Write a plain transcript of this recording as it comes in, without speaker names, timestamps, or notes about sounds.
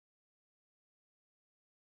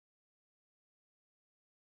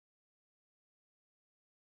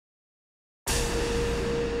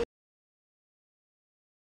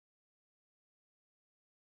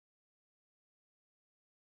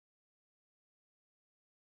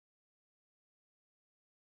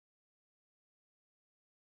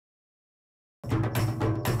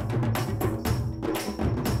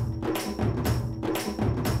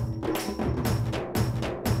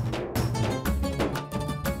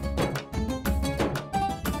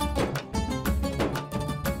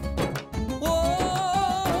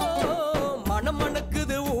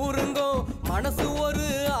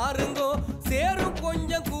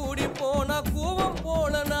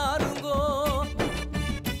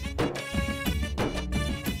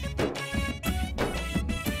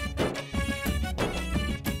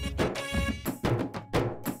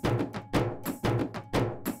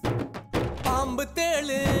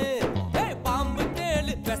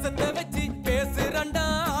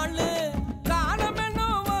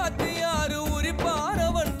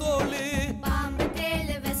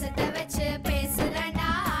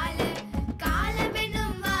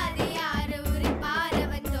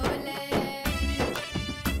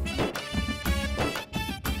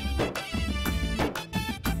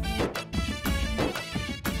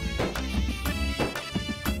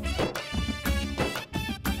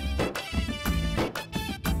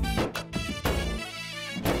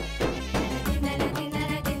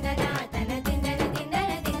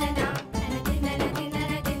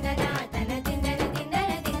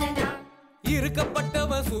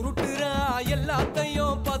இழுக்கப்பட்டவன் சுருட்டுறா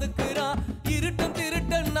எல்லாத்தையும் பதுக்குறா இருட்டம்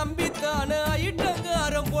திருட்டம் நம்பித்தான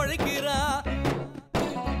ஐட்டங்காரம் பொழைக்கிறா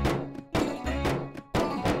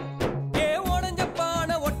ஏ உடஞ்ச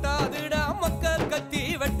பானை ஒட்டாதுடா மக்கள் கத்தி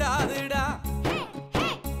வெட்டாதுடா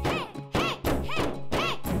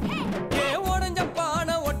ஏ உடஞ்ச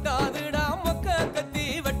பானை ஒட்டாதுடா மக்கள் கத்தி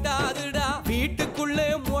வெட்டாதுடா வீட்டுக்குள்ளே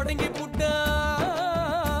முடங்கி புட்டா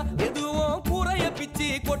எதுவும் குறைய பிச்சு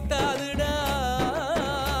கொட்டாதுடா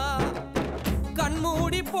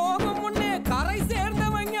கண்மூடி போகும் முன்னே கரை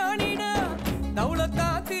சேர்ந்தவன் ஞானிடா தௌலத்தா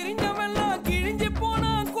திரிஞ்சவெல்லாம் கிழிஞ்சு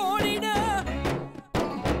போனா கோடிடா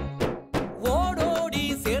ஓடோடி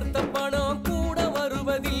சேர்த்த பணம் கூட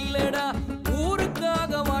வருவதில்லடா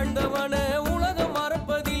ஊருக்காக வாழ்ந்தவன உலகம்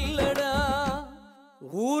மறப்பதில்லடா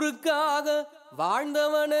ஊருக்காக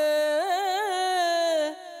வாழ்ந்தவன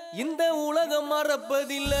இந்த உலகம்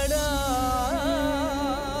மறப்பதில்லடா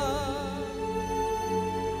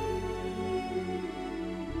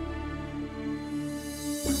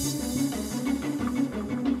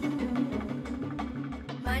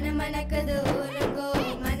மனமனக்கது ஊருங்கோ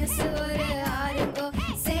மனசு ஒரு ஆறுங்கோ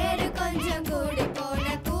சேரு கொஞ்சம் கூடி போன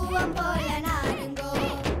கூவம் போல நாருங்கோ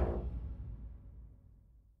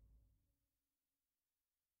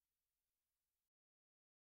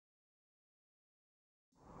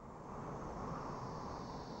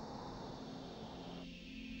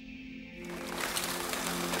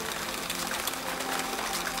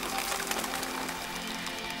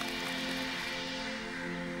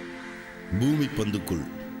பூமி பந்துக்குள்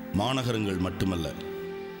மாநகரங்கள் மட்டுமல்ல,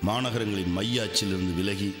 மாநகரங்களின் மைய அச்சிலிருந்து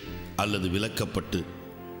விலகி அல்லது விலக்கப்பட்டு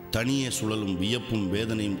தனியே சுழலும் வியப்பும்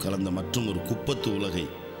வேதனையும் கலந்த மற்றும் ஒரு குப்பத்து உலகை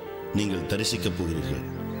நீங்கள் தரிசிக்கப் போகிறீர்கள்.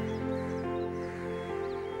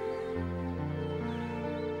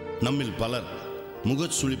 நம்மில் பலர்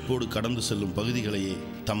முகச்சுளிப்போடு கடந்து செல்லும் பகுதிகளையே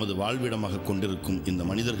தமது வாழ்விடமாக கொண்டிருக்கும் இந்த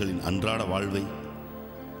மனிதர்களின் அன்றாட வாழ்வை,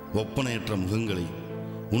 ஒப்பனையற்ற முகங்களை,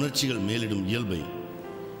 உணர்ச்சிகள் மேலிடும் இயல்பை,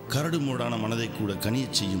 கரடு மூடான மனதை கூட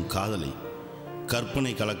கனியச் செய்யும் காதலை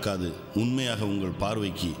கற்பனை கலக்காது உண்மையாக உங்கள்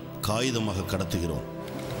பார்வைக்கு காகிதமாக கடத்துகிறோம்.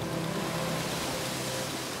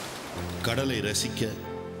 கடலை ரசிக்க,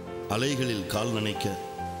 அலைகளில் கால் நனைக்க,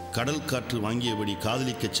 கடல் காற்று வாங்கியபடி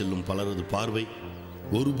காதலிக்கச் செல்லும் பலரது பார்வை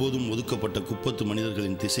ஒருபோதும் ஒதுக்கப்பட்ட குப்பத்து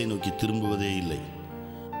மனிதர்களின் திசை நோக்கி திரும்புவதே இல்லை.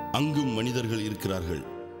 அங்கும் மனிதர்கள் இருக்கிறார்கள்,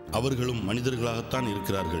 அவர்களும் மனிதர்களாகத்தான்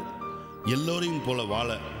இருக்கிறார்கள். எல்லோரையும் போல வாழ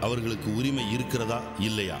அவர்களுக்கு உரிமை இருக்கிறதா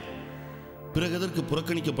இல்லையா? பிறகதற்கு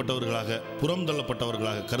புறக்கணிக்கப்பட்டவர்களாக, புறம்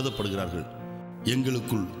தள்ளப்பட்டவர்களாக கருதப்படுகிறார்கள்.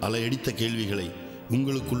 எங்களுக்குள் அலையடித்த கேள்விகளை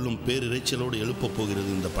உங்களுக்குள்ளும் பேரிரைச்சலோடு எழுப்பப்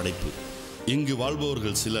போகிறது இந்த படைப்பு. இங்கு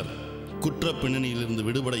வாழ்பவர்கள் சிலர் குற்ற பின்னணியிலிருந்து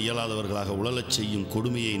விடுபட இயலாதவர்களாக உழலச் செய்யும்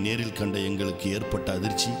கொடுமையை நேரில் கண்ட எங்களுக்கு ஏற்பட்ட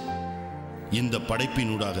அதிர்ச்சி இந்த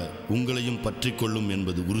படைப்பினூடாக உங்களையும் பற்றி கொள்ளும்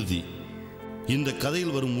என்பது உறுதி. இந்த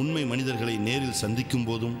கதையில் வரும் உண்மை மனிதர்களை நேரில் சந்திக்கும்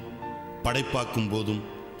போதும் படைப்பாக்கும் போதும்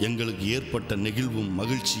எங்களுக்கு ஏற்பட்ட நெகிழ்வும்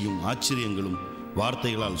மகிழ்ச்சியும் ஆச்சரியங்களும்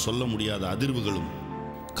வார்த்தைகளால் சொல்ல முடியாத அதிர்வுகளும்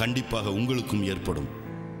கண்டிப்பாக உங்களுக்கும் ஏற்படும்.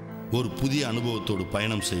 ஒரு புதிய அனுபவத்தோடு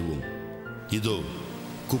பயணம் செய்வோம். இதோ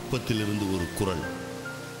குப்பத்திலிருந்து ஒரு குரல்.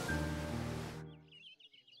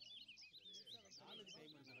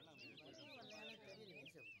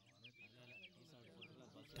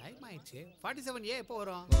 டைம் ஆயிடுச்சு. 47A எப்போ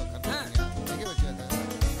வரும்?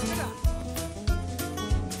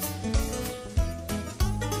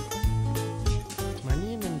 மணி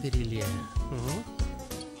என்னன்னு தெரியலையே.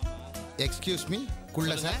 எக்ஸ்கியூஸ் மீ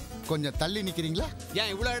குள்ள சார், கொஞ்சம் தள்ளி நிக்கிறீங்களா?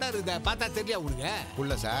 ஏன் இவ்வளோ இடம் இருக்குதா? பார்த்தா தெரியல உனக்கு?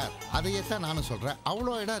 குள்ள சார், அதையே தான் நானும் சொல்றேன்.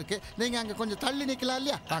 அவ்வளோ இடம் இருக்கு, நீங்க அங்க கொஞ்சம் தள்ளி நிக்கலாம்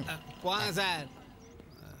இல்லையா? வாங்க போங்க சார்.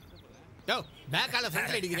 யோ பேக்கால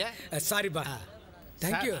ஃப்ரண்ட் அடிக்கிறேன். சாரிப்பா.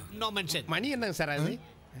 தேங்க்யூ. No mention. மணி என்னங்க சார் அது?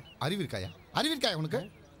 அறிவிருக்காயா? அறிவிருக்காயா உனக்கு?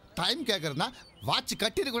 டைம் கேட்கறதுனா வாட்ச்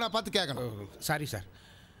கட்டிட்டு கூட பார்த்து கேட்கணும். Sorry sir.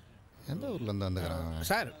 எந்த ஊர்ல இருந்து வந்துக்கிறான்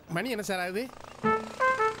சார்? மணி என்ன சார் ஆகுது?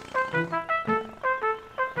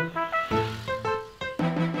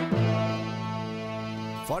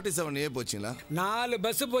 போச்சுங்களா? 4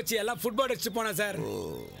 பஸ் போச்சு, எல்லாம் ஃபுட்பால் அடிச்சு போனா சார்.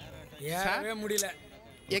 ஏறவே முடியல.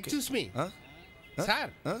 எக்ஸ்கியூஸ் மீ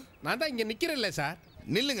சார், நான் தான் இங்க நிக்கிறேன்ல சார்.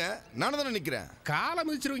 நில்லுங்க, நானும் தானே நிக்கிறேன். காலை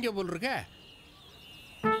மிதிச்சிருவீங்க போல் இருக்க.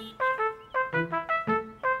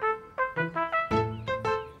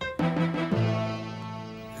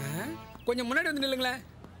 கொஞ்சம் முன்னாடி வந்து நில்லுங்களேன்.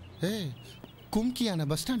 ஏய், கும்கியான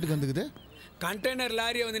பஸ் ஸ்டாண்டுக்கு வந்துக்குது. கண்டெய்னர்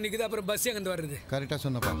லாரியை வந்து நிக்குது, அப்புறம் பஸ் எங்க வருது? கரெக்டா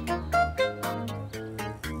சொன்னப்பா.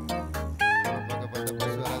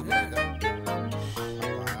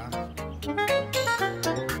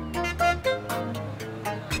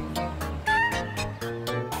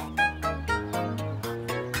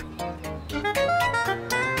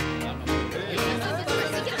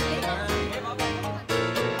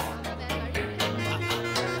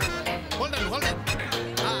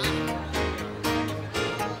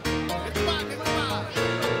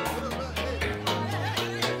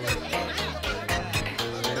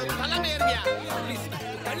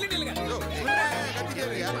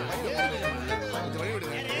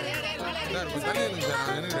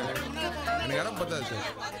 பத்தாது சார்.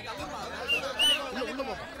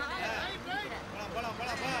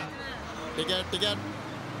 டிக்கெட்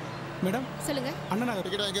மேடம் சொல்லுங்க. அண்ணா நகர்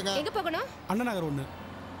டிக்கெட் வாங்கிக்கோங்க. எங்க போகணும்? அண்ணா நகர் 1.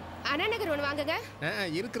 அண்ணா நகர் 1 வாங்குங்க.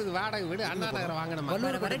 இருக்கிறது வாடகை வீடு அண்ணா நகர் வாங்கணுமா?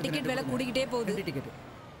 வர டிக்கெட் விலை கூடிக்கிட்டே போகுது. டிக்கெட்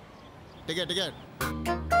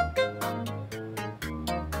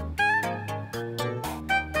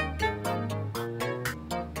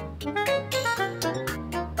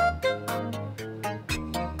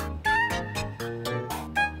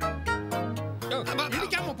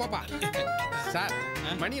இடிக்காம போப்பா. சார்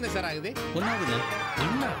மணி என்ன சார் ஆகுது? ஒன்னாவது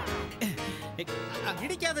என்ன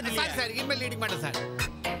இடிக்காத சார் சார் இனிமேல் இடிக்க மாட்டேன் சார்.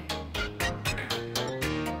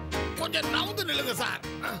 கொஞ்சம் நவுந்து நில்லுங்க சார்.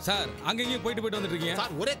 சார் அங்கேயும் போயிட்டு வந்துட்டு இருக்கீங்க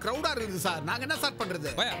சார் ஒரே கிரௌடா இருக்குது சார். நாங்க என்ன சார்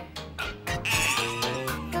பண்றது? பயா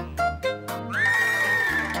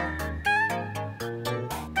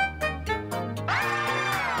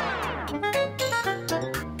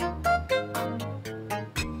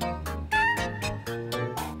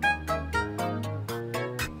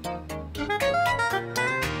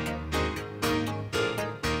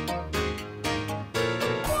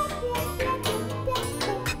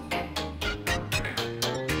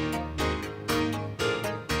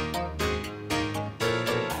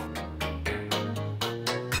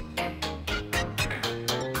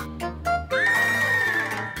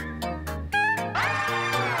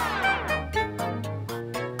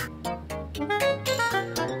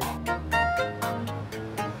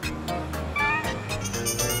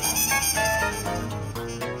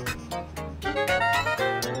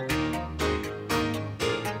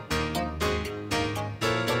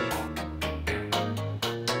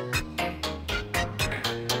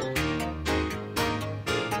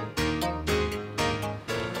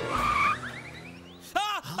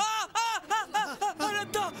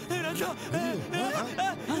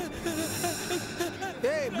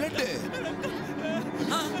ஏய் பிளட்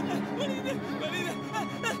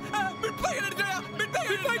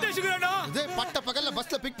இதே பட்ட பகல்ல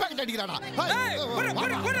பஸ்ல பிக் பாக்கெட் அடிக்கிறானா?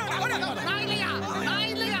 நான் இல்லையா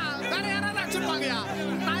வேற யாராவது அடிச்சிருப்பாங்கயா?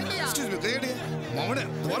 நான் இல்லையா? எக்ஸ்கியூஸ் மீ கையடி மவனே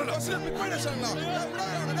போறடா.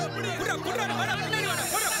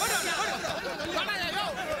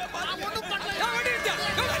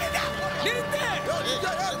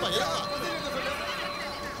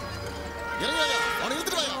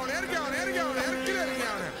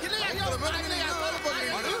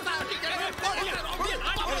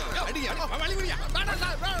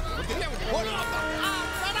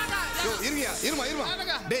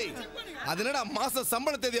 அது என்னடா மாச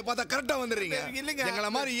சம்பள தேதியை பார்த்தா கரெக்டா வந்துடுறீங்க. எங்கள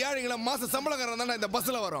மாதிரி ஏழைங்கள மாச சம்பளக்காரன் தானே இந்த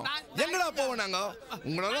பஸ்ல வரோம். எங்கடா போவோம் நாங்க?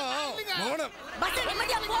 உங்களால பஸ்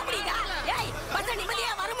நிம்மதியா போக முடியுதா? ஏய் பஸ்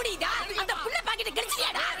நிம்மதியா வர முடியுதா? அந்த புள்ள பாக்கெட்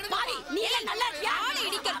கிழிச்சியாடா? பாவி நீ எல்லாம் நல்லா இருக்கியா? ஆளை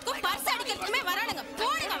இடிக்கிறதுக்கும் பர்ஸ் அடிக்கிறதுக்குமே வரானுங்க.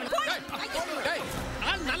 போடுங்க அவனை. டேய்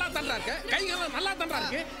ஆள் நல்லா தண்டா இருக்கு. கைகள் நல்லா தண்டா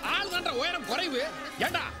இருக்கு. ஆள் தண்டா உயரம் குறைவு.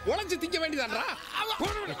 ஏண்டா உழைச்சு திங்க வேண்டியதான்றா?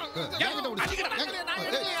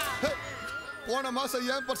 போன மாசம்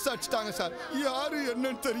ஏன் பர்ஸ் அடிச்சிட்டாங்க சார். யாரு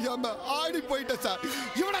என்னன்னு தெரியாம ஆடி போயிட்டேன் சார்.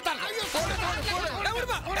 இவனை தான்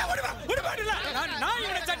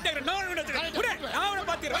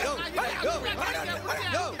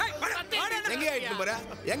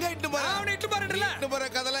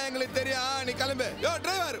கதெல்லாம் எங்களுக்கு தெரியும். நீ கிளம்பு. யோ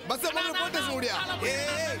டிரைவர் பஸ் போட்டு முடியா?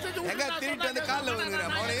 எங்க திருட்டு வந்து காலில்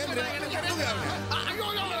வந்துக்கிறேன். அவனை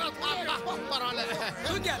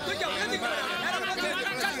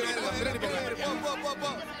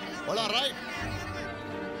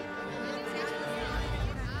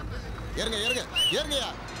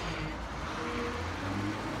ஏறுங்கயா.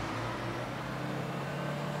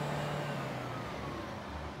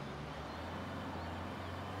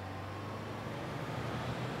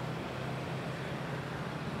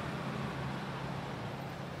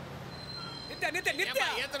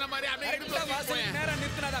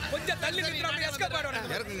 கொஞ்சம் தள்ளி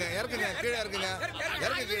இறக்குங்க கீழே இறக்குங்க.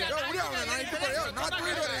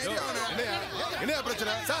 என்ன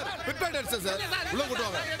பிரச்சனை சார்? பிட்பாக்கெட் அடிச்சா சார் உள்ள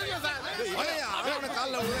கூட்டுவாங்க.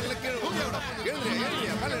 காலில்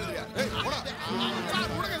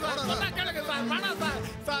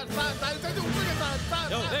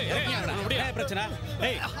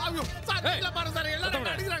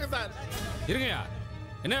இருங்கயா.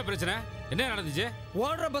 என்ன பிரச்சனை? என்ன நடந்துச்சு?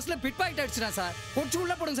 ஓடுற பஸ்ல பிட் பாக்கெட் அடிச்சிட்டான் சார். கொச்சு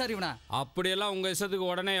உள்ள போடுங்க சார் இவனை. அப்படியெல்லாம் உங்க இஷ்டத்துக்கு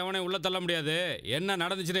உடனே எவனே உள்ள தள்ள முடியாது. என்ன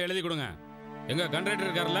நடந்துச்சுன்னு எழுதி கொடுங்க. எங்க கண்டக்டர்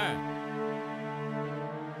இருக்காருல்ல?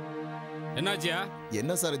 என்னாச்சியா?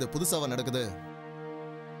 என்ன சார் இது புதுசாவா நடக்குது?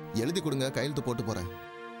 எழுதி கொடுங்க, கையெழுத்து போட்டு போறேன்.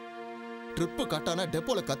 ட்ரிப்பு கட்டானா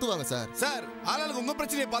டெப்போல கத்துவாங்க சார். சார் ஆளாளுக்கு உங்க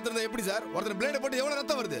பிரச்சனையை பார்த்திருந்தா எப்படி சார்? ஒருத்தர் பிளேட போட்டு எவ்வளவு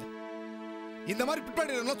ரத்தம் வருது? இந்த மாதிரி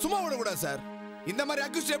பிட்பாக்கெட் சும்மா விடக்கூடாது சார். இந்த மாதிரி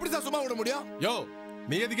அக்யூஸ்ட் எப்படி சார் சும்மா விட முடியும்? யோ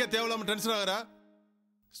நீ எதுக்கே தேவையில்லாம டென்ஷன் ஆகுற?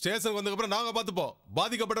 ஸ்டேஷன் வந்ததுக்கு அப்புறம் நாங்க பாத்துப்போம்.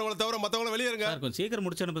 பாதிக்கப்பட்டவங்களை தவிர மத்தவங்கள வெளியே இருங்க. கொஞ்சம் சீக்கிரம்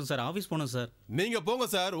முடிச்சு அனுப்புங்க சார். ஆபீஸ் போகணும் சார். நீங்க போங்க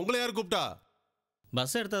சார். உங்களை யார் கூப்பிட்டா?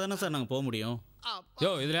 பஸ் எடுத்தா தானே சார் நாங்க போக முடியும்.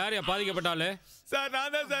 யோ இதுல யாரையா பாதிக்கப்பட்டாலே? சார்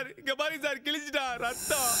நான் தான் சார். இங்க பாருங்க சார், கிழிச்சிட்டா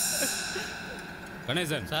ரத்தம்.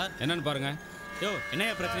 கணேசன் சார் என்னன்னு பாருங்க. யோ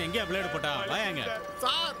என்னையா பிரச்சனை? எங்கேயா பிளேடு போட்டா? வாயாங்க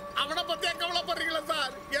சார். அவனை பத்தி கவலைப்படுறீங்களா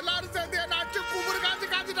சார்? எல்லாரும் சேர்ந்து என்ன அடிச்சு குமுறு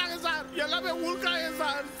காஞ்சிட்டாங்க சார். எல்லாமே உள்காயம்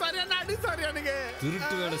சார். சரியான அடி சார் எனக்கு.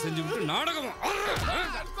 திருட்டு வேலை செஞ்சு விட்டு நாடகமா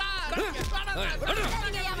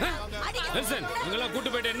இவங்கெல்லாம் கூட்டு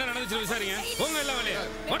போயிட்டு என்ன நடந்துச்சு விசாரிங்க. போங்க எல்லாம் வேலையா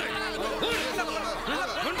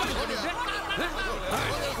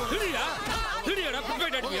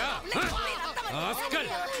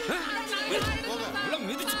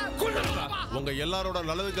உங்க எல்லாரோட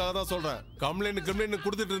நல்லதுக்காக தான் சொல்றேன். கம்ப்ளைண்ட்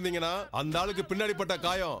கொடுத்துட்டு இருந்தீங்கன்னா அந்த ஆளுக்கு பின்னாடிப்பட்ட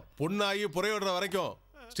காயம் புண்ணாகி புறையோடுற வரைக்கும்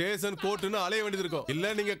ஸ்டேஷன் கோர்ட்டுன்னு அலைய வேண்டியது இருக்கும்.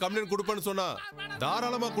 இல்ல நீங்க கம்ப்ளைண்ட் கொடுப்பேன்னு சொன்னா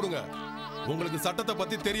தாராளமா கொடுங்க. உங்களுக்கு சட்டத்தை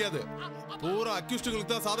பத்தி தெரியாது. பூரா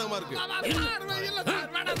அக்யூஸ்டுகளுக்கு தான் சாதகமா இருக்கு.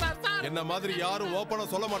 என்ன மாதிரி யாரும் ஓப்பனா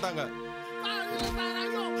சொல்ல மாட்டாங்க.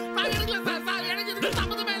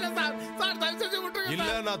 இல்ல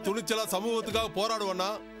நான் துணிச்சலா சமூகத்துக்காக போராடுவேன்னா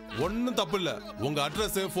ஒன்னும் தப்பு இல்ல. உங்க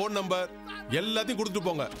அட்ரஸ், போன் நம்பர் எல்லாத்தையும் கொடுத்துட்டு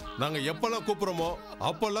போங்க. நாங்க எப்பெல்லாம் கூப்பிடுறோமோ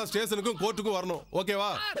அப்பெல்லாம் ஸ்டேஷனுக்கும் கோர்ட்டுக்கும் வரணும். ஓகேவா?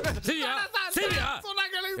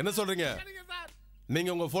 என்ன சொல்றீங்க? நீங்க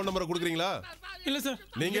உங்க போன் நம்பரை கொடுக்குறீங்களா? இல்ல சார்.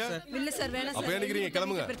 நீங்க இல்ல சார் வேணாம் அப்ப சார். நினைக்கிறீங்க?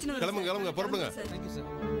 கிளம்புங்க கிளம்புங்க புறப்படுங்க.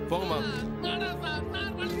 போங்கம்மா.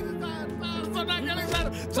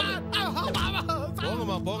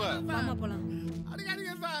 போங்கம்மா போங்க. ஆமா போலாம்.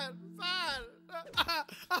 அடிக்காதீங்க சார்.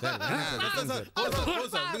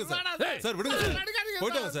 சார் விடுங்க சார்.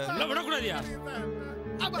 போயிட்டாங்க சார். விடக்கூடாதியா?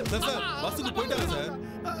 சார் பஸ்ஸுக்கு போயிட்டாங்க சார்.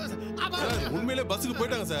 உண்மையிலே பஸ்ஸுக்கு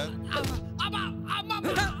போயிட்டாங்க சார்.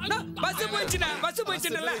 பஸ்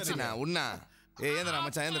போயிடுச்சுடா. உண்ணா ஏந்திரா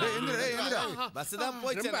மச்சான், ஏந்திரா. பஸ் தான்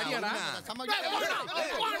போயிடுச்சு.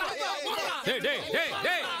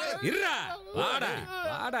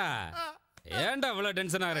 ஏன்டா இவ்வளவு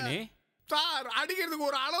டென்ஷன் ஆகுற நீ? சார் அடிக்கிறதுக்கு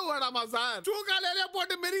ஒரு அளவு வேணாமா சார்? சூக்காலையிலே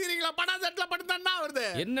போட்டு மெருகிறீங்களா? படா செட்ல படுத்தா வருது.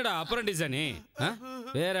 என்னடா அப்ரண்டிஸா நீ?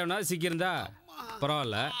 வேற எவனாவது சிக்கியிருந்தா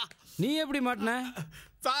பரவாயில்ல. நீ எப்படி மாட்டின?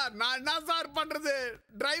 சார் நான் என்ன சார் பண்றது?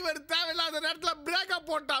 டிரைவர் தேவையில்லாத நேரத்துல பிரேக்க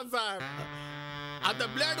போட்டான் சார். அந்த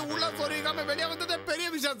பிளேடு உள்ள சொருகாம வெளியே வந்ததே பெரிய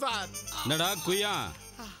விஷயம் சார். என்னடா குய்யா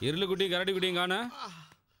இருளு குட்டி கரடி குட்டியும் காண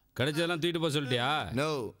கிடைச்சதெல்லாம் தூக்கிட்டு போக சொல்லிட்டியா? நோ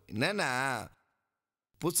என்னண்ணா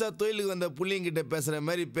புதுசா தொழிலுக்கு வந்த புள்ளிங்கிட்ட பேசுற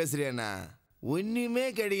மாதிரி பேசுறியாண்ணா? ஒண்ணுமே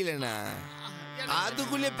கிடைக்கலண்ணா.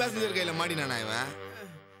 அதுக்குள்ளே பேசஞ்சர் கையில மாட்டினாண்ணா இவன்.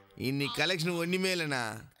 இன்னைக்கு கலெக்ஷன் ஒண்ணுமே இல்லைண்ணா.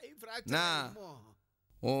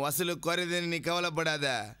 உன் வசூல் குறையுதுன்னு நீ கவலைப்படாத.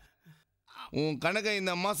 உன் கணக்கை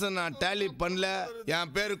இந்த மாசம் நான் டேலி பண்ணல.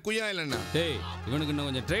 என் பேரு குய்யா இல்லைண்ணா. டேய் இவனுக்கு இன்னும்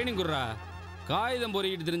கொஞ்சம் ட்ரைனிங் குடுறா. காகிதம்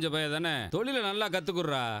பொறிக்கிட்டு தெரிஞ்ச பையன் தானே, தொழிலை நல்லா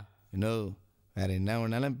கத்துக்குறா. நோ வேற என்ன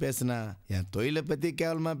வேணாலும் பேசுனா, என் தொழிலை பத்தி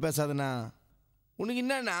கேவலமா பேசாதண்ணா. உனக்கு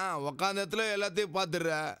என்னண்ணா உக்காந்த இடத்துல எல்லாத்தையும்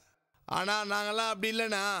பார்த்துடுற. ஆனா நாங்கெல்லாம் அப்படி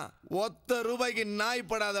இல்லைண்ணா. ஒத்த ரூபாய்க்கு நாய்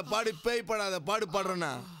படாத பாடு பேய் படாத பாடு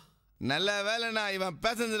பாடுறோண்ணா. நல்ல வேலைண்ணா இவன்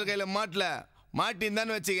பேசஞ்சர் கையில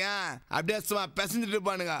மாட்டின்னு வச்சுக்கேன். அப்படியே சும்மா பேசஞ்சிட்டு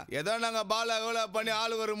இருப்பானுங்க. ஏதோ நாங்க பால கோலா பண்ணி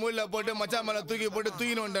ஆளுக்கு ஒரு மூலையில போட்டு மச்சா மேல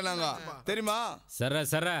தூக்கின்னு வந்துட்டோம் நாங்க. தெரியுமா?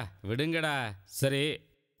 சர விடுங்கடா. சரி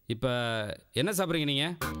இப்ப என்ன சாப்பிடுறீங்க நீங்க?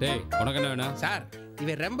 டேய் உனக்கு என்ன வேணும்? சார்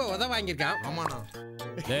இவன் ரொம்ப உத வாங்கியிருக்கான். ஆமாண்ணா.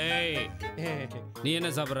 டேய் நீ என்ன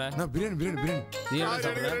சாப்பிடுற? பிரியாணி. நீ என்ன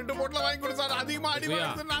சாப்பிடுற? 2 பொட்டல வாங்கி கொடு சார். அதிகமா அடி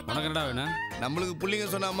வாங்குறதுன்னா உனக்கு என்னடா வேணும்? நம்மளுக்கு புள்ளிங்க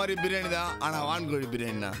சொன்ன மாதிரி பிரியாணி தான். ஆனா வான்கோழி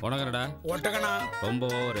பிரியாணி தான். உனக்கு என்னடா? ஒட்டகனா ரொம்ப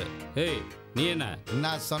ஓவரு. ஏய் நீ என்ன?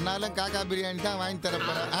 நான் சொன்னாலும் காக்கா பிரியாணி தான் வாங்கி தர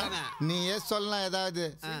போறேன். நீ ஏன் சொல்லலாம் ஏதாவது?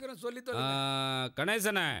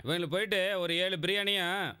 கணேசனே இவங்களுக்கு போயிட்டு ஒரு 7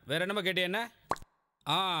 பிரியாணியும் வேற என்னமா கேட்டியா? என்ன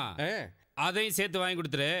அதையும் சேர்த்து வாங்கி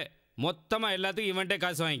கொடுத்துரு. மொத்தமா எல்லாத்துக்கும் இவன்ட்டே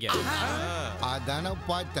காசு வாங்கிக்க. அதான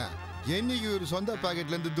பார்த்தேன். என்னைக்கு ஒரு சொந்த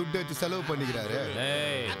பாக்கெட்ல இருந்து துட்டு எடுத்து செலவு பண்ணிக்கிறாரு.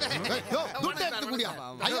 துட்டு எடுத்து குடியா?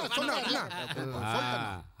 ஐயா சொன்னா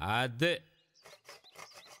அது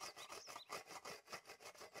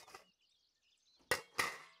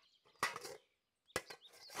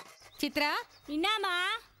சித்ரா என்னம்மா?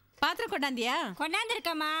 பாத்திரம் கொண்டாந்தியா?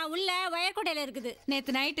 கொண்டாந்துருக்கம்மா. உள்ள வயற்கொடையில இருக்குது.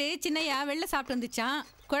 நேத்து நைட்டு சின்னையா வெளில சாப்பிட்டு வந்துச்சான்.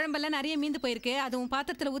 குழம்பெல்லாம் நிறைய மீந்து போயிருக்கு. அதுவும்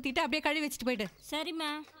பாத்திரத்துல ஊத்திட்டு அப்படியே கழுவி வச்சுட்டு போயிடு.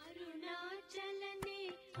 சரிம்மா.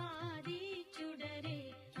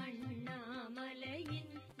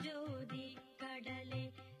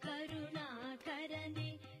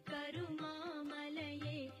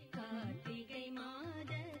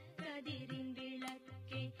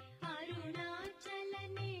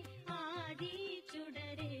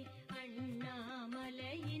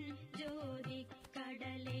 ஜோதி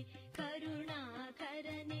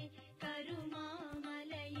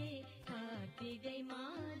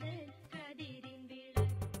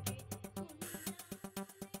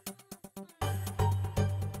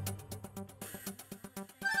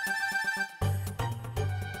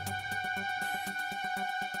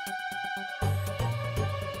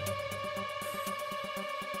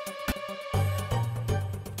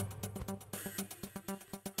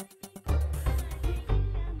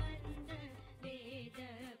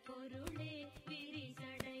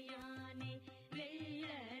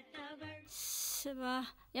சவா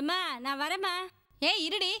எம்மா நான் வரேம்மா. ஏய்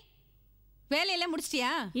இருடி, வேலையெல்லாம்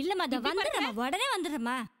முடிச்சிட்டியா? இல்லம்மா அதை வந்துடுறேம்மா, உடனே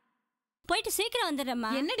வந்துடுறேம்மா. போயிட்டு சீக்கிரம் வந்துடுறேம்மா.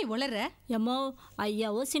 என்னடி உளற? எம்மோ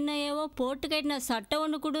ஐயாவோ சின்னையாவோ போட்டு கேட்டின சட்டை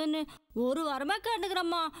ஒன்று கொடுன்னு ஒரு வாரமாக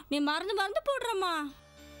கேட்டுக்கிறம்மா. நீ மறந்து போடுறம்மா.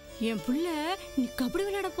 என் புள்ள நீ கபடி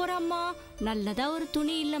விளையாட போறாம்மா. நல்லதா ஒரு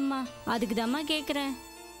துணி இல்லம்மா, அதுக்கு தாம்மா கேட்குறேன்.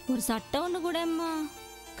 ஒரு சட்டை ஒன்று கூடம்மா.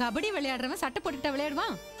 கபடி விளையாடுறவன் சட்டை போட்டுக்கிட்ட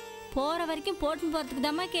விளையாடுவான்? போகிற வரைக்கும் போட்டுன்னு போகிறதுக்கு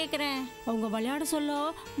தாம்மா கேட்குறேன். அவங்க விளையாட சொல்ல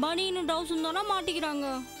பனின்னு டவுஸ் தானே மாட்டிக்கிறாங்க.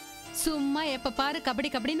 சும்மா எப்ப பாரு கபடி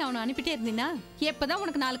கபடின்னு அவனை அனுப்பிட்டே இருந்தீன்னா எப்பதான்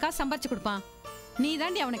உனக்கு 4 காசு சம்பாதிச்சு கொடுப்பான்? நீ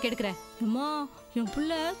தாண்டி அவனை கெடுக்கிற. அம்மா என்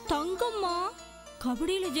புள்ள தங்கம்மா,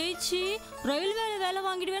 கபடியில் ஜெயிச்சு ரயில்வேல வேலை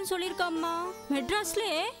வாங்கிடுவேன்னு சொல்லியிருக்காம்மா. மெட்ராஸ்ல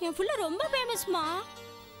என் புள்ள ரொம்ப ஃபேமஸ்மா.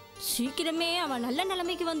 சீக்கிரமே அவன் நல்ல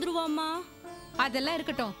நிலைமைக்கு வந்துருவாம்மா. அதெல்லாம்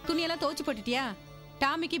இருக்கட்டும், துணியெல்லாம் துவச்சு போட்டுட்டியா?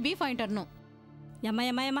 டாமிக்கு பீஃப் வாங்கிட்டு வரணும். ஏம்மா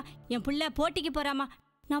என் புள்ள போட்டிக்கு போறாம்மா.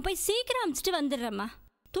 நான் போய் சீக்கிரம் அமிச்சிட்டு வந்துடுறேம்மா.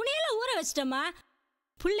 துணியெல்லாம் ஊற வச்சிட்டம்மா.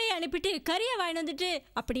 புள்ளைய அனுப்பிட்டு கறியை வாங்கிட்டு வந்துட்டு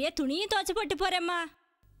அப்படியே துணியும் துவச்சு போட்டு போறேம்மா.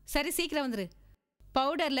 சரி சீக்கிரம் வந்துரு.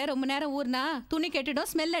 பவுடர்ல ரொம்ப நேரம் ஊர்னா துணி கெட்டுடும்,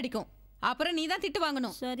 ஸ்மெல் அடிக்கும். அப்புறம் நீ தான் திட்டு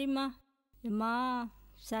வாங்கணும். சரிம்மா. எம்மா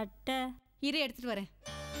சட்டை இரு எடுத்துட்டு வரேன்.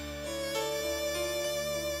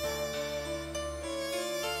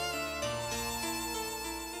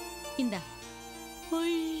 இந்த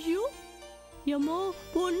ஐயோ எம்மா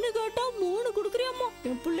பொண்ணு கேட்டா 3 கொடுக்குறியம்மா.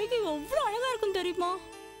 என் பிள்ளைக்கு எவ்வளோ அழகா இருக்கும் தெரியுமா?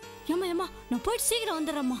 ஏம்மா நான் போயிட்டு சீக்கிரம்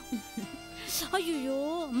வந்துடுறேம்மா. ஐயோ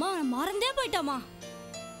அம்மா நான் மறந்தே போயிட்டாம்மா.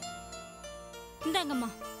 இந்தாங்கம்மா.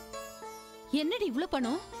 என்னடி இவ்வளோ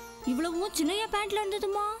பணம்? இவ்வளவும் சின்னையா பேண்ட்ல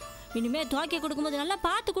இருந்ததுமா. இனிமே துவைக்க கொடுக்கும்போது நல்லா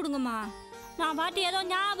பார்த்து கொடுங்கம்மா. நான் பாட்டு ஏதோ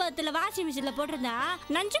ஞாபகத்தில் வாஷிங் மிஷினில் போட்டிருந்தா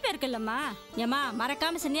நஞ்சு பேருக்குல்லம்மா. ஏம்மா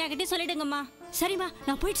மறக்காம சின்னையா கிட்டே சொல்லிடுங்கம்மா. சரிம்மா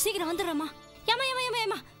நான் போயிட்டு சீக்கிரம் வந்துடுறேம்மா.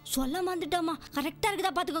 ஏம்மா சொல்ல வந்துட்டோம்மா. கரெக்டாக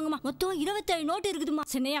இருக்குதா பார்த்துக்கோங்கம்மா. மொத்தம் 27 நோட்டு இருக்குதுமா.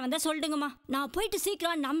 சின்னையா வந்தா சொல்லிடுங்கம்மா. நான் போயிட்டு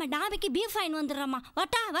சீக்கிரம் நம்ம டாபிக்கு பீஃப் ஃபைன் வந்துடுறேம்மா.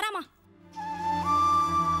 வராமா.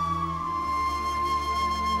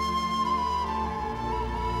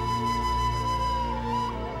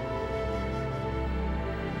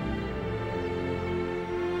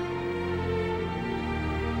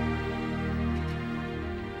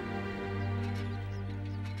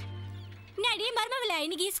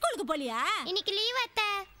 இன்னைக்கு ஸ்கூலுக்கு போலியா? இன்னைக்கு லீவ் அத்தை.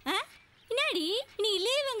 என்னடி நீ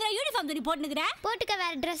லீவுங்கற யூனிஃபார்ம் துணி போட்டுக்கற? போட்டுக்க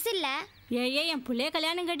வேற Dress இல்ல. ஏய் என் புள்ளைய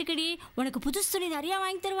கல்யாணம் கட்டிக்கடி. உனக்கு புதுசு துணி நிறைய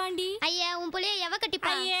வாங்கி தருவாண்டி. ஐயா உன் புள்ளைய எவ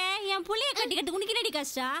கட்டிப்பா? ஐயே என் புள்ளைய கட்டிக்கிட்டு உனக்கு என்னடி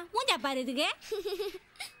கஷ்டம்? மூஞ்சா பாரு இதுக்கு.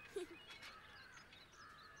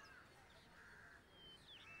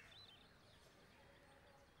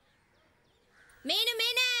 மீனு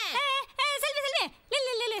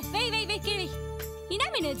செல்வி வை கீழே. என்ன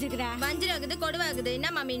மீன் வச்சிருக்கற? வஞ்சிரம் ஆகுது, கொடுவா ஆகுது.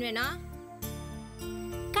 என்னம்மா மீன் வேணும்?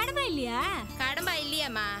 கடம்பா இல்லையா? கடம்பா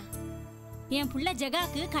இல்லையாம்மா. என் புள்ள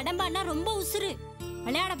ஜகாக்கு கடம்பான்னா ரொம்ப உசுரு.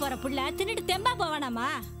 விளையாட போற புள்ள தின்னுட்டு தெம்பா போவானாமா?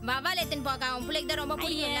 வவால் எத்தின்னு போக அவன் பிள்ளைக்கு தான் ரொம்ப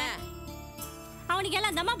பிடிக்கும்ல. அவனுக்கு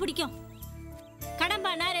எல்லாம் தம்மா பிடிக்கும்.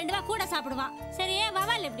 கடம்பானா 2 வா கூட சாப்பிடுவான். சரியே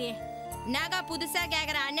வவால் எப்படி? நாகா புதுசா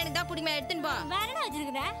கேக்குற அண்ணனுக்கு தான் பிடிக்குமா, எடுத்துன்னு போ. வேற என்ன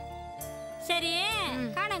வச்சிருக்கிற? சரி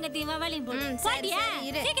காணாங்கத்தி வவாலின் போடு. போடியா?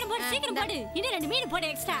 சீக்கிரம் போடு. இன்னும் 2 மீன் போடு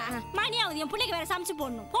எக்ஸ்ட்ரா. மணியாவது என் பிள்ளைக்கு வேற சமைச்சு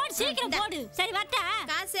போடணும். போடு சீக்கிரம் போடு. சரி வரட்டா?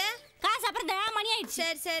 காசு அப்புறம் தான் மணி ஆயிடுச்சு.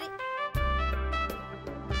 சரி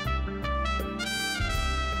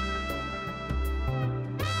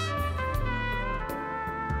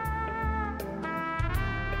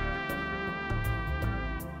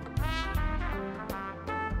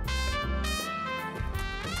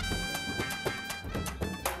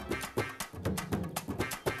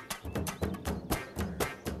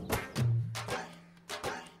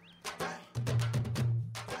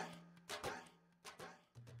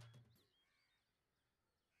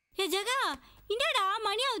ஜகா என்னடா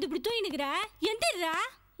மணியாவது இப்படி தூங்கினுக்குற?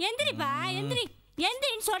 எந்திரிப்பா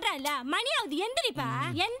எந்திரின்னு சொல்றல. மணியாவது எந்திரிப்பா.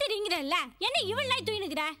 எந்திரிங்கிறல்ல. என்ன இவ்வளவு நாய்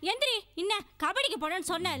தூங்கினுக்குற? எந்திரி. என்ன கபடிக்கு போனேன்னு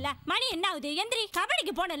சொன்னல. மணி என்ன ஆகுது? எந்திரி.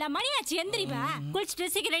 கபடிக்கு போனல மணியாச்சு. எந்திரிப்பா.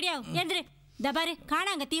 குளிச்சுட்டு சீக்கிரம் ரெடி ஆகும். எந்திரி. இந்த பாரு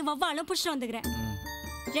காணாங்கத்தையும் வவ்வாலும் புடிச்சிட்டு வந்துக்கிறேன்.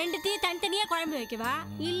 2த்தையும் தனித்தனியா குழம்பு வைக்கவா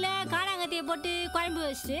இல்ல காணாங்கத்தையை போட்டு குழம்பு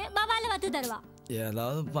வச்சுட்டு வவ்வால வத்து தருவா?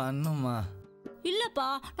 ஏதாவது பண்ணுமா? இல்லப்பா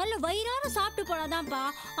நல்ல வயிறார சாப்பிட்டு போனாதான்ப்பா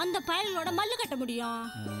அந்த பயல்களோட மல்லு கட்ட முடியும்.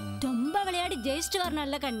 ரொம்ப விளையாடி ஜெயிச்சுட்டு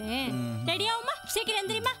வரணும்ல கண்ணு. ரெடியாவுமா? சீக்கிரம்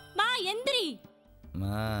எந்திரிமா. வா எந்திரி.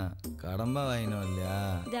 கடம்பா வாங்கினோம் இல்லையா?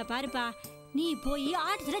 இத பாருப்பா நீ போய்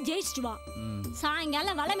ஆட்டத்துல ஜெயிச்சுட்டு வா.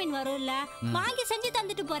 சாயங்காலம் வலை மீன் வரும்ல, வாங்கி செஞ்சு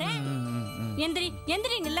தந்துட்டு போறேன்.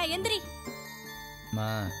 எந்திரிங்கல்ல. எந்திரி.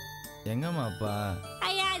 எங்கம்மாப்பா?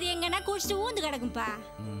 ஐயா அது எங்கன்னா குடிச்சிட்டு ஊந்து கிடக்கும்பா.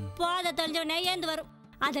 போத தொலைஞ்சவனே ஏந்து வரும்.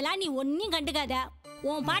 அதெல்லாம் நீ ஒன்னும் கண்டுக்காத.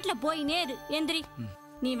 உன் பாட்டுல போய் நேரு. எந்திரி.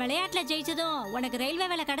 நீ விளையாட்டுல ஜெயிச்சதும் உனக்கு ரயில்வே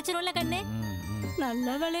வேலை கிடைச்சிரும்ல கண்ணு.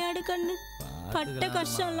 நல்லா விளையாடு கண்ணு. பட்ட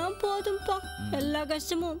கஷ்டம்லாம் போதும்பா. எல்லா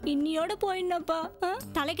கஷ்டமும் இன்னியோட போயிடணும்ப்பா.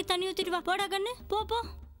 தலைக்கு தண்ணி ஊத்திட்டு வா. போடா கண்ணு, போ போ.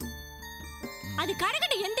 அது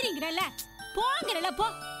கரகட்ட எந்திரிங்கிறல்ல, போங்கிறல்ல, போ.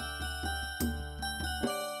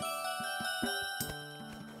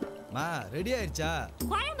 மா ரெடி ஆயிடுச்சா?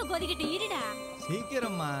 குழம்பு கொதிக்கிட்டு இருடா.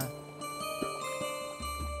 சீக்கிரம்மா,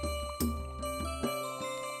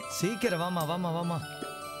 சீக்கிரம் வாமா வாமா வாமா.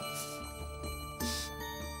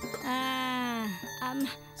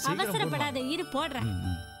 அவசரப்படாத, இரு போடுறேன்.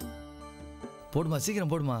 போடுமா,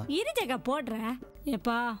 சீக்கிரம் போடுமா. இரு ஜெகா போடுறேன்.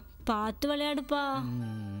 ஏப்பா பார்த்து விளையாடுப்பா.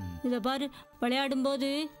 இத பாரு, விளையாடும் போது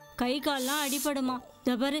கை கால்லாம் அடிபடுமா.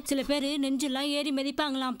 இத பாரு, சில பேரு நெஞ்செல்லாம் ஏறி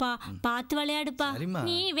மிதிப்பாங்களாம்ப்பா. பார்த்து விளையாடுப்பா.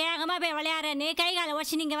 நீ வேகமா போய் விளையாடுறேன்னு கை காலை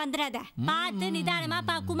உடச்சு நீங்க வந்துடாத. பார்த்து நிதானமா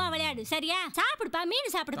பக்குவமா விளையாடு, சரியா? சாப்பிடுப்பா,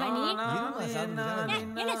 மீன் சாப்பிடுப்பா. நீ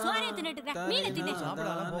என்ன சோறைய தின்னுட்டு இருக்க? மீனை தின்னு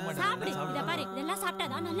சாப்பிடு. இத பாரு, இதெல்லாம்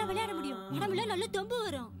சாப்பிட்டாதான் நல்லா விளையாட முடியும். உடம்புல நல்ல தெம்பு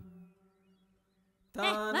வரும்.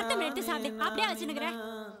 வறுத்தம் எடுத்து சாப்பிடு. அப்படியே வச்சுனுக்குற.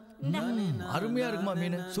 அருமையா இருக்குமா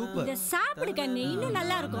மீன், சூப்பர். இத சாப்பிடு கண்ணு, இன்னும்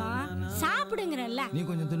நல்லா இருக்கும். சாப்பிடுங்கறல்ல. நீ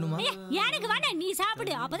கொஞ்சம் தின்னுமா. எனக்கு வேணாம், நீ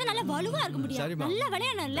சாப்பிடு. அப்பதான் நல்லா வலுவா இருக்க முடியும். நல்லா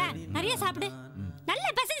விளையாடணும்ல, நிறைய சாப்பிடு.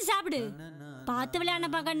 நல்லா பசிச்சு சாப்பிடு. பார்த்து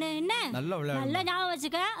விளையாடப்பா கண்ணு. என்ன நல்லா ஞாபகம்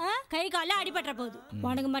வச்சுக்க. கை கால அடிபட்டுற போகுது.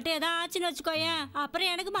 உனக்கு மட்டும் ஏதாவது ஆச்சுன்னு வச்சுக்கோயேன்,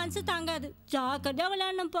 அப்புறம் எனக்கு மனசு தாங்காது. ஜாக்கிரதையா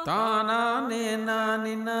விளையாடணும்ப்பா. தானே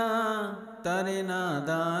நானினா தரினா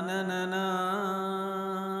தானனா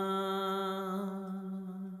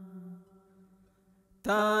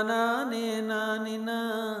தானே நானினா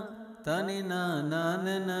தனினா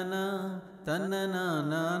நானனா தன்னனா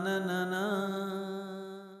நானனா.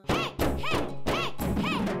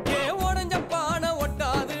 உடஞ்ச பானை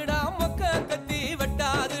ஒட்டாதுடா, மொக்க கத்தி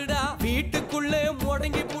வெட்டாதுடா. வீட்டுக்குள்ளே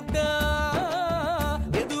முடங்கி புட்டா,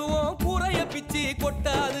 எதுவும் கூரைய பிச்சு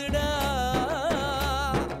கொட்டாதுடா.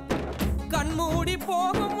 கண்மூடி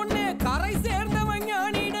போகும் முன்னே கரை சேர்ந்தவன்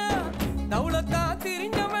ஞானிடா. தவுளத்தான்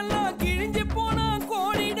திரிஞ்ச